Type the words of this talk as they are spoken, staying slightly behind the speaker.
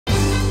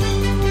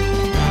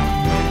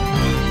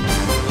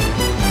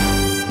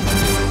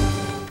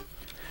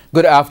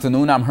Good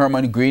afternoon, I'm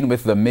Herman Green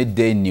with the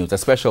Midday News. A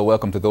special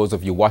welcome to those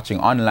of you watching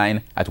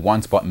online at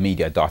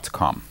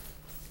onespotmedia.com.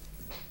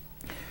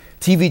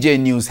 TVJ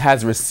News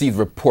has received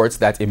reports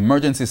that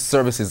emergency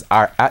services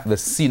are at the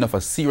scene of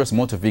a serious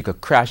motor vehicle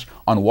crash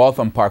on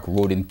Waltham Park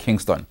Road in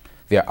Kingston.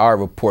 There are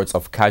reports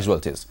of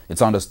casualties.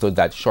 It's understood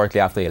that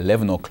shortly after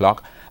 11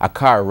 o'clock, a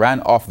car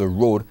ran off the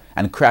road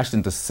and crashed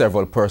into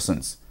several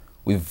persons.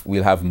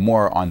 We'll have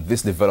more on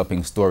this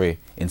developing story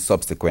in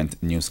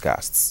subsequent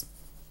newscasts.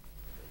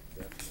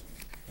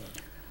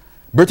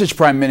 British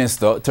Prime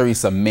Minister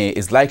Theresa May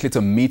is likely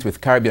to meet with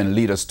Caribbean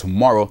leaders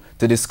tomorrow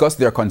to discuss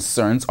their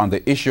concerns on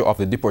the issue of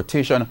the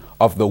deportation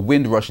of the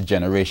Windrush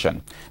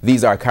generation.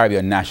 These are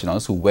Caribbean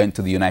nationals who went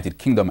to the United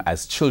Kingdom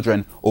as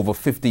children over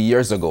 50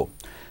 years ago.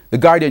 The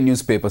Guardian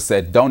newspaper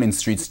said Downing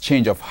Street's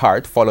change of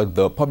heart followed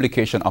the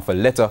publication of a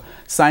letter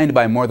signed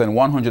by more than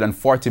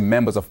 140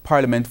 members of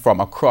Parliament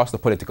from across the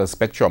political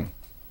spectrum.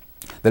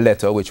 The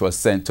letter, which was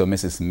sent to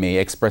Mrs. May,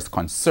 expressed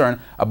concern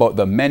about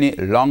the many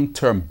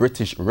long-term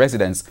British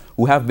residents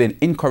who have been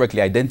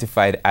incorrectly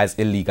identified as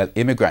illegal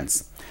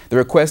immigrants. The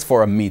request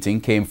for a meeting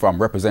came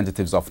from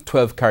representatives of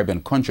 12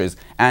 Caribbean countries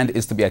and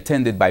is to be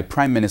attended by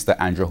Prime Minister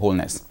Andrew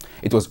Holness.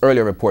 It was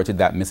earlier reported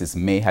that Mrs.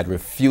 May had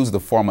refused the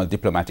formal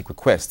diplomatic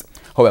request.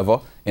 However,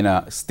 in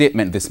a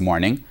statement this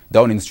morning,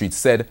 Downing Street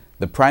said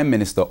the Prime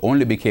Minister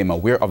only became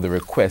aware of the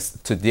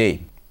request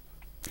today.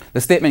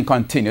 The statement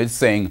continued,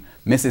 saying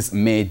Mrs.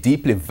 May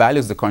deeply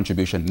values the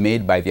contribution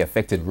made by the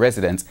affected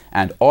residents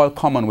and all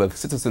Commonwealth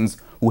citizens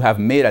who have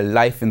made a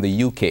life in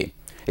the UK.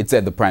 It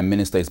said the Prime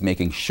Minister is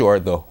making sure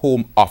the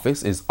Home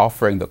Office is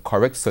offering the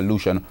correct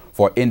solution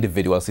for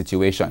individual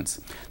situations.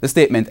 The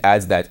statement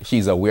adds that she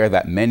is aware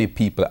that many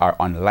people are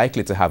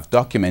unlikely to have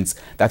documents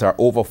that are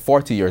over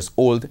 40 years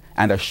old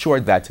and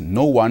assured that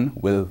no one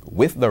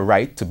with the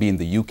right to be in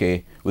the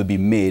UK will be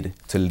made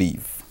to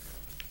leave.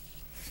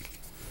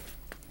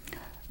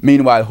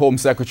 Meanwhile, Home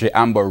Secretary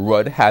Amber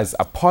Rudd has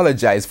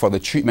apologized for the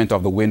treatment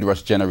of the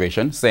Windrush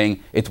generation, saying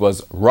it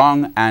was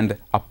wrong and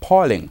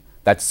appalling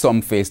that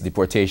some face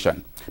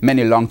deportation.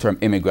 Many long-term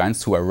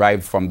immigrants who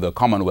arrived from the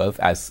Commonwealth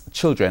as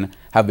children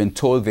have been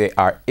told they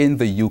are in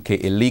the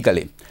UK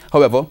illegally.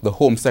 However, the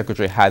Home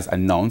Secretary has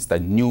announced a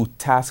new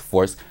task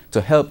force to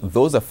help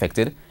those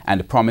affected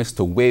and promised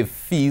to waive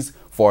fees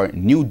for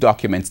new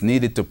documents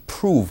needed to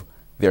prove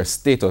their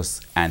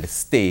status and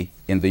stay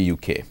in the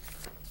UK.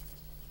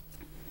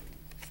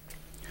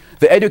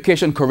 The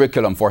education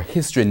curriculum for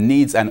history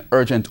needs an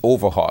urgent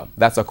overhaul.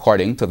 That's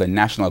according to the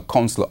National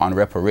Council on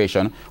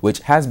Reparation, which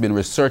has been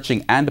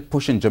researching and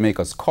pushing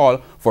Jamaica's call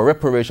for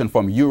reparation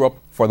from Europe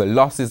for the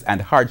losses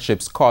and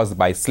hardships caused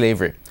by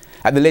slavery.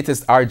 At the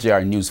latest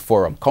RJR News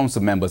Forum,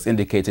 council members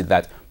indicated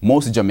that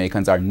most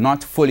Jamaicans are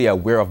not fully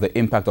aware of the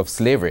impact of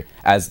slavery,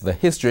 as the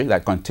history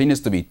that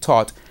continues to be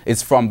taught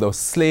is from the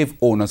slave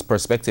owner's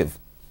perspective.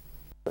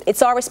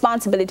 It's our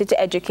responsibility to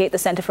educate. The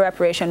Center for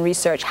Reparation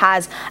Research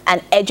has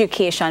an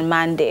education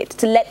mandate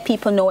to let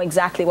people know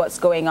exactly what's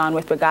going on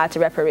with regard to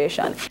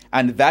reparation.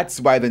 And that's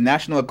why the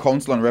National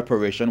Council on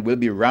Reparation will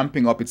be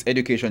ramping up its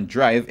education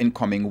drive in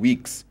coming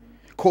weeks.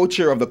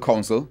 Co-chair of the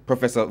council,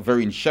 Professor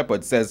Vereen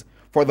Shepherd, says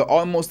for the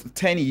almost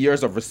 10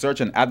 years of research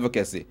and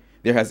advocacy,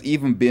 there has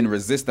even been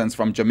resistance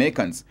from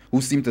Jamaicans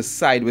who seem to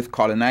side with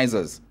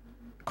colonizers.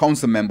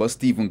 Council member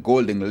Stephen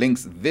Golding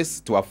links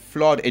this to a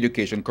flawed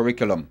education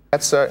curriculum.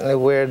 That's certainly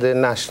where the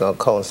National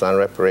Council on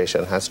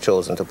Reparation has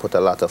chosen to put a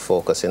lot of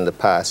focus in the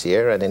past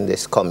year and in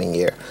this coming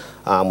year.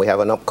 We have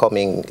an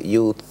upcoming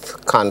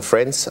youth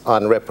conference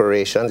on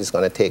reparations. It's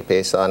going to take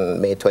place on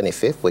May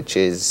 25th, which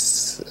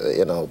is,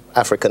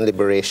 African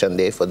Liberation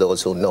Day for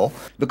those who know.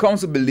 The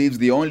council believes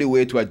the only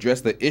way to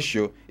address the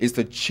issue is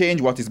to change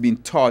what is being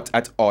taught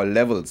at all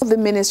levels. The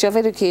Ministry of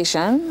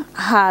Education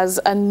has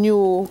a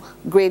new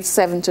grade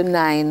 7 to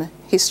 9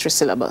 history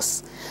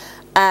syllabus.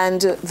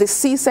 And the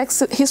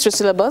C-Sex history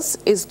syllabus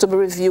is to be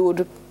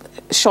reviewed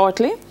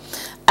shortly.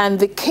 And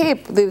the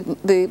CAPE,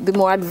 the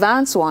more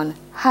advanced one,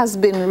 has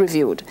been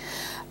reviewed.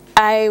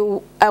 I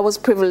was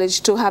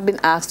privileged to have been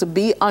asked to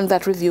be on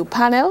that review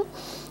panel,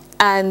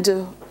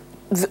 and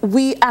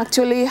we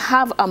actually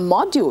have a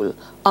module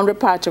on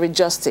reparatory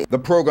justice. The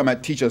program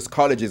at teachers'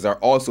 colleges are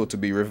also to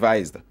be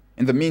revised.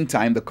 In the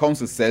meantime, the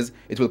council says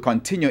it will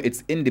continue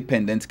its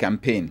independent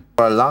campaign.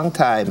 For a long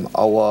time,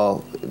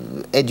 our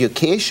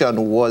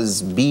education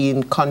was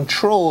being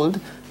controlled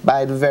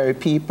by the very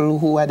people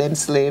who had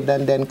enslaved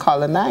and then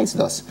colonized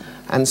us.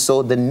 And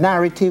so the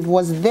narrative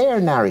was their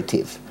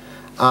narrative.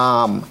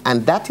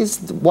 And that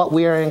is what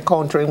we are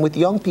encountering with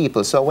young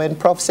people. So when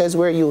Prof says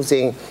we're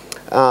using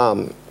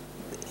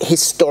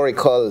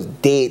historical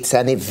dates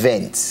and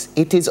events,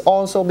 it is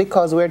also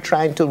because we're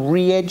trying to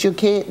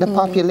re-educate the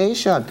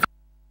population.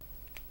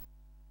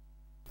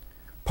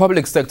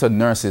 Public sector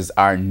nurses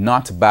are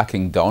not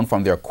backing down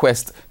from their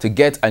quest to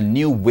get a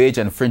new wage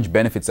and fringe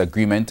benefits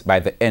agreement by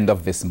the end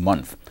of this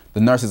month. The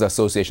Nurses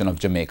Association of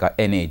Jamaica,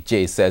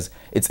 NAJ, says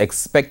it's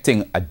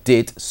expecting a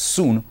date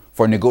soon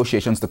for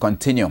negotiations to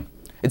continue.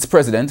 Its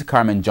president,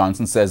 Carmen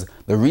Johnson, says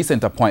the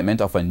recent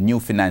appointment of a new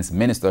finance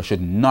minister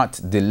should not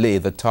delay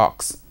the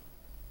talks.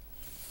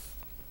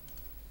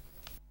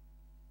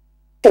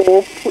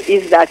 hope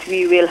is that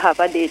we will have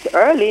a date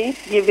early,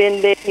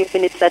 giving the New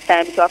Minister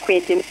time to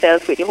acquaint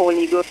himself with the whole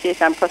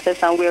negotiation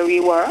process and where we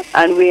were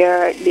and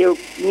where the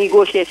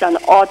negotiation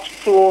ought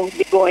to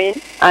be going.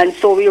 And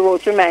so we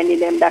wrote reminding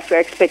them that we're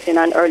expecting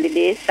an early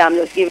date. So I'm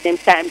just giving them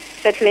time to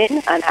settle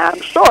in, and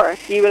I'm sure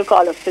he will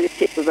call us to the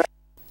table.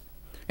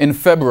 In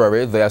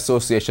February, the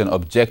association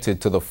objected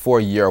to the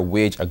 4-year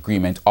wage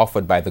agreement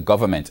offered by the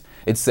government.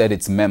 It said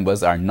its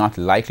members are not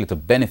likely to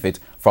benefit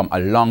from a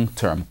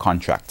long-term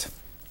contract.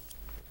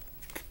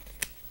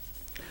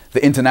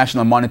 The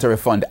International Monetary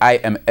Fund,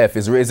 IMF,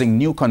 is raising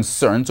new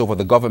concerns over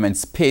the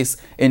government's pace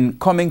in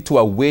coming to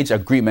a wage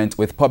agreement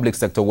with public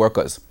sector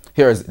workers.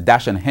 Here's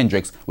Dashan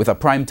Hendricks with a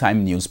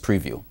primetime news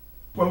preview.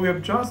 Well, we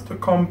have just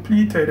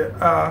completed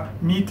a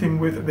meeting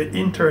with the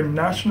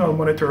International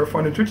Monetary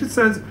Fund, which it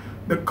says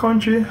the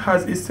country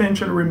has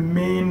essentially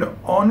remained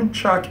on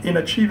track in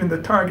achieving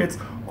the targets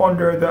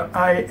under the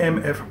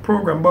IMF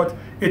program, but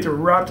it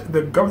rapped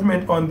the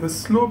government on the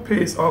slow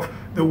pace of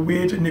the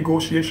wage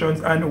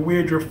negotiations and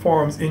wage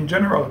reforms in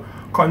general.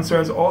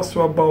 Concerns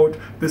also about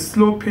the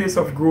slow pace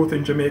of growth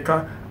in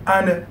Jamaica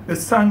and the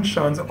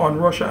sanctions on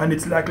Russia and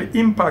its likely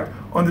impact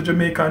on the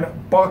Jamaican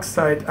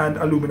bauxite and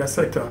alumina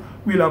sector.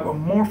 We'll have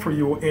more for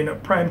you in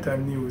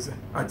primetime news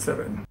at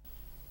 7.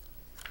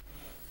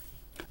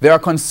 There are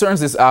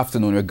concerns this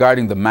afternoon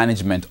regarding the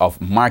management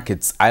of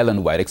markets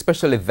island-wide,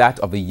 especially that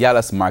of the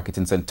Yallas market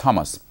in St.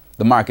 Thomas.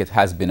 The market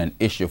has been an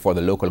issue for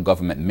the local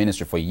government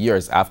ministry for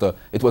years after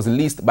it was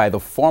leased by the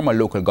former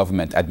local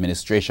government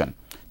administration.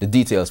 The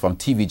details from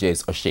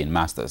TVJ's O'Shane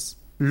Masters.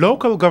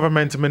 Local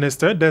government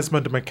minister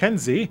Desmond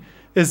McKenzie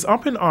is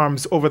up in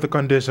arms over the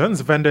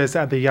conditions vendors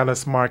at the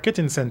Yallas market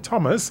in St.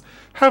 Thomas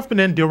have been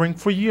enduring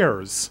for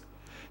years.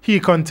 He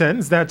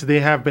contends that they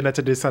have been at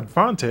a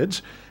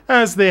disadvantage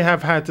as they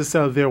have had to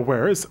sell their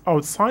wares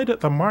outside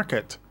the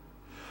market.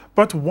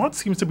 But what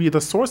seems to be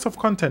the source of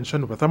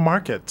contention with the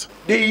market?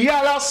 The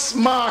Yallas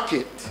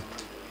market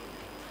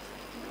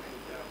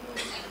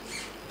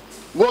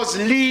was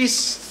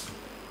leased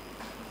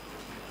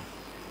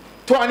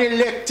to an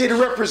elected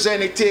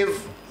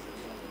representative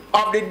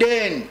of the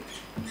then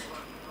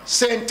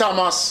St.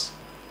 Thomas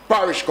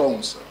Parish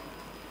Council.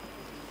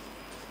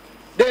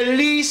 They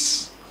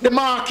leased the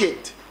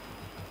market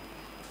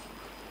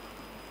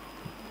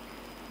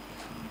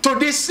to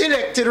this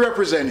elected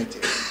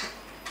representative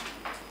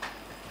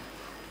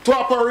to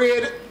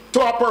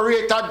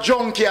operate a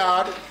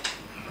junkyard,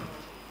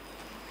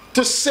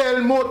 to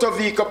sell motor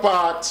vehicle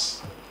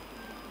parts,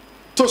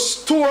 to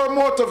store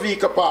motor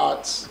vehicle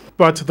parts.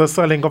 But the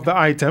selling of the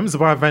items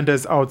by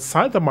vendors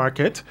outside the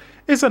market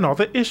is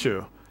another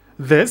issue.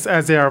 This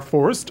as they are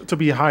forced to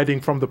be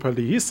hiding from the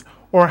police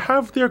or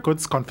have their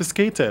goods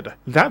confiscated.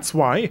 That's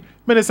why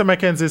Minister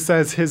McKenzie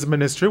says his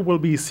ministry will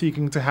be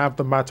seeking to have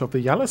the matter of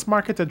the Yallas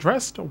market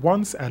addressed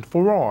once and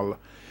for all,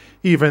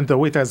 even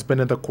though it has been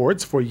in the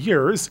courts for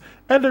years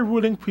and a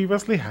ruling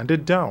previously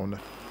handed down.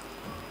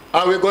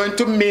 And we're going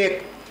to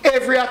make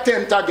every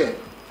attempt again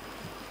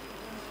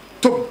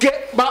to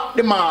get back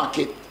the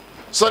market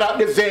so that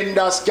the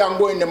vendors can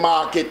go in the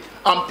market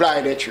and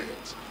ply their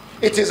trades.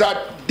 It is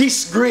a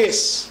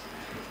disgrace.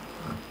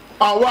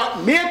 And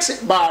what makes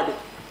it bad,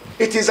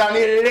 it is an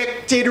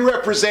elected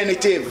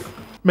representative.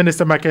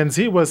 Minister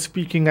McKenzie was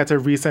speaking at a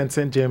recent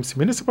St. James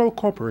Municipal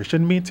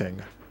Corporation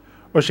meeting.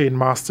 O'Shane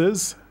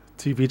Masters,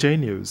 TVJ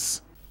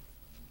News.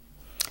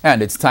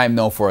 And it's time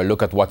now for a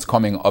look at what's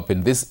coming up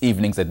in this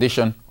evening's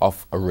edition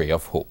of A Ray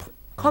of Hope.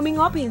 Coming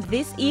up in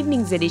this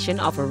evening's edition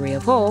of A Ray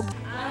of Hope.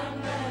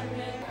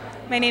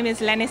 My name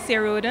is Lenny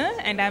Seroda,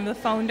 and I'm the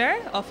founder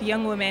of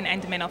Young Women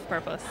and Men of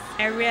Purpose.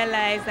 I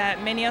realized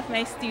that many of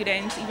my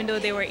students, even though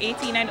they were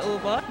 18 and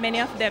over, many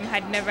of them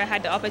had never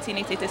had the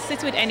opportunity to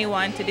sit with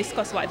anyone to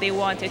discuss what they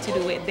wanted to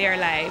do with their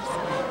lives.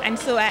 And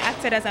so I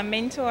acted as a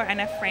mentor and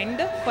a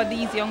friend for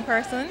these young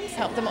persons.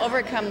 Help them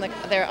overcome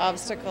their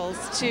obstacles,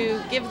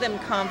 to give them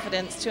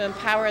confidence, to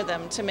empower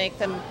them, to make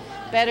them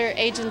better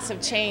agents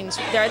of change.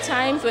 There are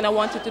times when I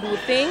wanted to do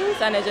things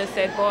and I just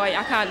said, boy,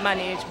 I can't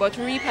manage, but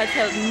REAP has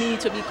helped me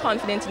to be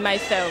confident in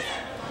myself.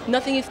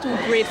 Nothing is too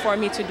great for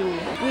me to do.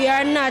 We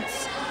are not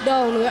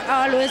down, we're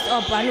always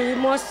up, and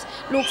we must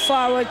look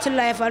forward to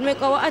life and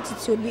make our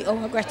attitude be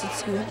our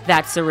gratitude.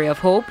 That's A Ray of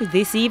Hope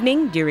this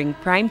evening during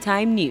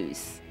Primetime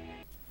News.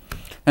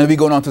 And we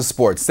go on to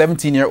sports.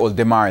 17-year-old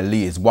Demar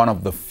Lee is one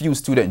of the few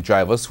student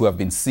drivers who have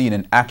been seen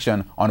in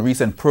action on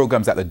recent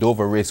programs at the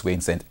Dover Raceway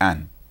in St.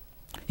 Anne.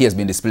 He has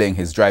been displaying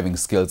his driving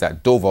skills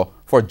at Dover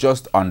for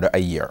just under a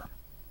year.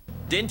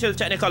 Dental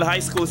Technical High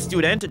School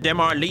student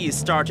Demar Lee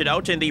started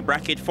out in the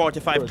bracket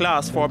 45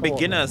 class for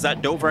beginners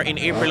at Dover in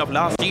April of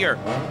last year,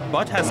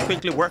 but has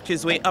quickly worked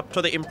his way up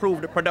to the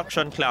improved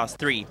production class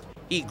 3.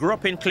 He grew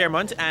up in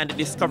Claremont and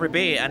Discovery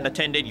Bay and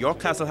attended York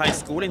Castle High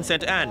School in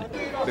St. Anne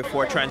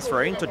before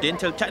transferring to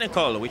Dental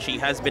Technical, which he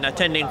has been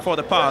attending for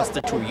the past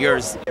 2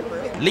 years.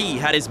 Lee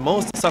had his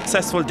most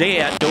successful day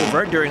at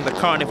Dover during the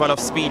Carnival of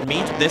Speed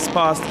meet this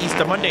past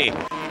Easter Monday,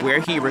 where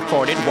he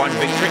recorded 1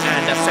 victory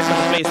and a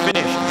second place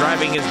finish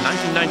driving his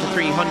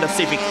 1993 Honda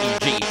Civic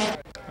EG.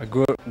 I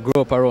grew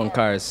up around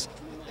cars.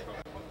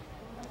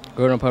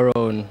 Growing up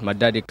around my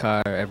daddy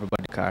car,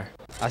 everybody car.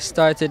 I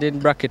started in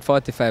bracket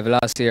 45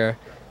 last year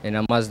in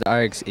a Mazda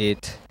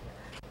RX-8,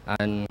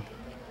 and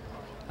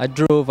I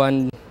drove,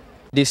 and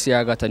this year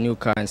I got a new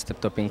car and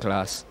stepped up in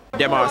class.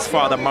 Demar's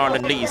father,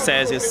 Marlon Lee,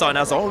 says his son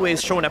has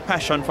always shown a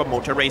passion for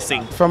motor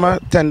racing. From a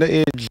tender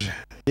age,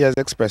 he has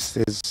expressed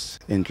his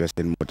interest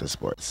in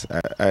motorsports.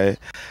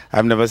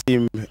 I've never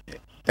seen him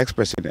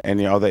expressing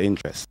any other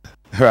interest,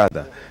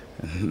 rather.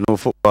 No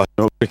football,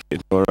 no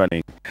cricket, no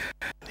running.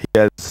 He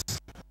has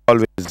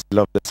always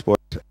loved the sport,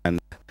 and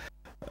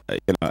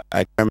you know,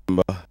 I can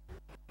remember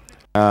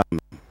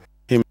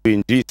him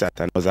doing GSAT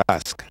and was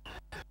asked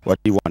what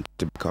he wanted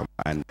to become,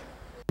 and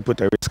he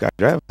put a race car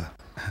driver.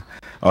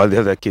 All the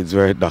other kids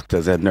were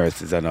doctors and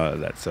nurses and all of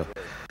that, so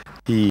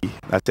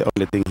that's the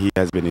only thing he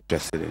has been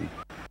interested in.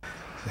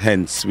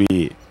 Hence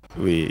we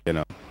you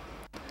know,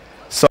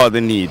 saw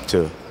the need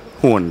to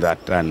hone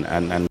that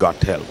and got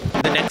help.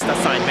 The next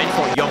assignment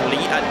for young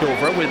Lee at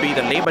Dover will be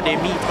the Labor Day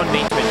meet on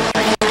May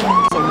 23.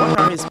 So what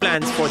are his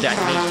plans for that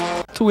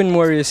meet? To win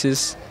more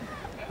races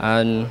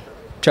and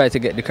try to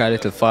get the car a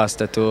little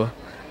faster too,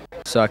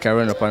 so I can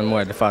run up on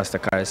more of the faster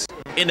cars.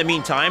 In the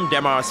meantime,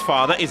 Demar's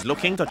father is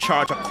looking to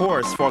chart a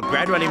course for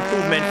gradual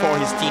improvement for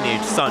his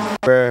teenage son.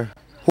 We're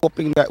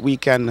hoping that we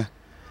can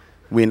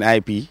win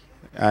IP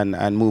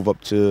and move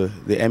up to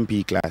the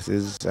MP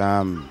classes.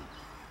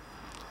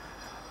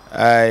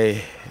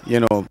 You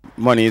know,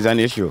 money is an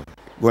issue.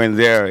 Going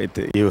there,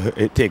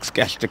 it takes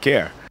cash to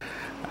care.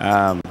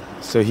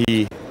 So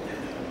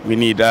we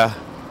need a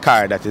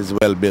car that is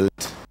well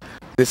built.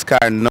 This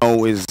car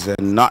now is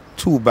not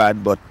too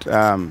bad, but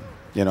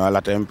you know, a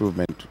lot of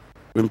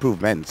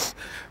improvements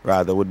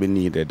rather would be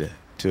needed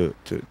to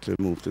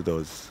move to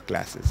those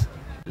classes.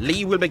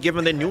 Lee will be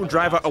given the new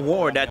driver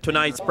award at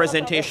tonight's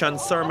presentation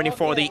ceremony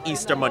for the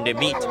Easter Monday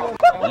meet.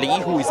 Lee,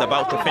 who is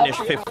about to finish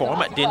 5th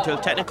form at Dental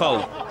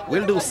Technical,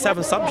 will do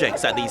 7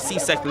 subjects at the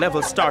CSEC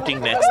level starting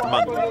next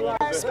month.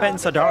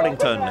 Spencer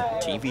Darlington,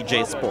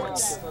 TVJ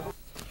Sports.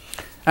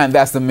 And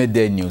that's the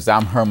midday news.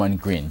 I'm Herman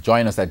Green.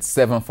 Join us at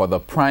 7 for the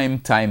prime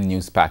time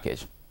news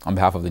package. On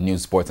behalf of the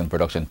news, sports and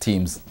production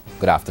teams,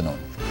 good afternoon.